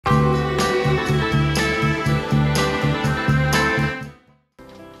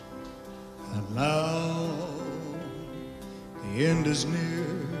is near,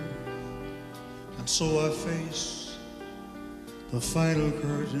 and so I face the final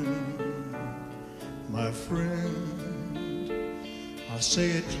curtain. My friend, I'll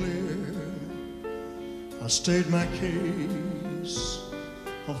say it clear, I'll state my case,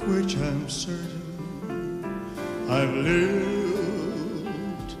 of which I'm certain. I've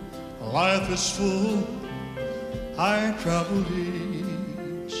lived a life is full, I traveled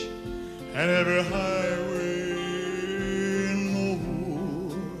each and every highway and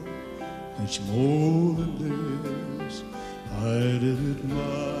more, much more than this, I did it my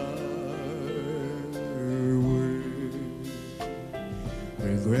way.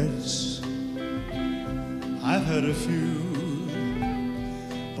 Regrets, I've had a few,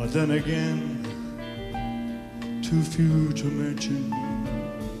 but then again, too few to mention.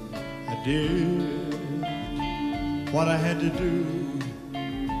 I did what I had to do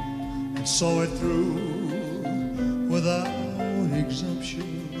and saw it through without exemption.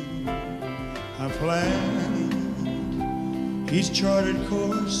 I planned each charted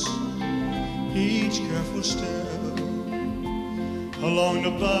course, each careful step along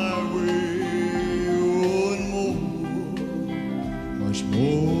the byway, oh, and more, much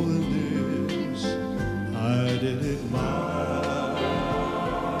more than this, I did it my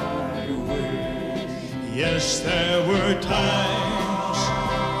way. Yes, there were times,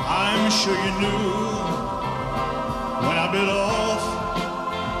 I'm sure you knew, when I bit off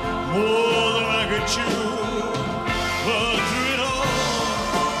more than I could chew. But through it all,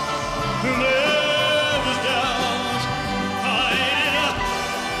 there was doubt. I ate it up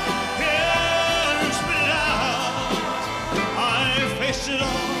and spit it out. I faced it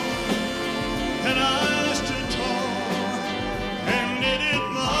all, and I stood tall and did it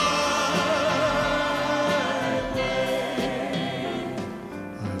my way.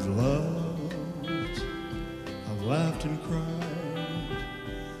 I've loved, I've laughed and cried,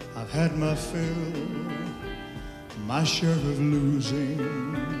 I've had my fill, my share of losing,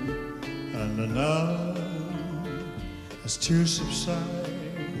 and now, as tears subside,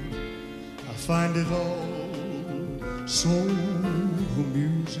 I find it all so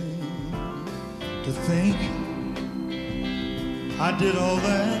amusing to think I did all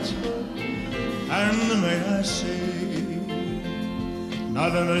that, and may I say,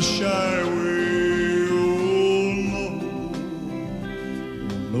 not in a shy way, oh no,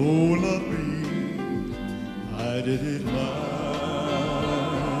 no, not me. I did it my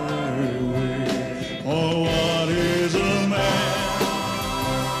way. Oh, what is a man?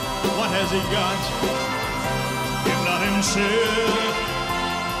 What has he got? If not himself,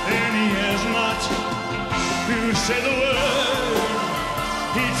 then he has not to say the word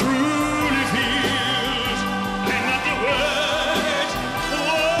he truly feels, and not the words the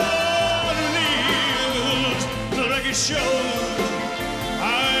one who kneels. The record shows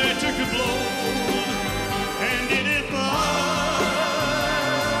I took a blow and did it my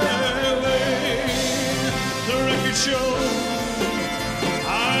way. The record shows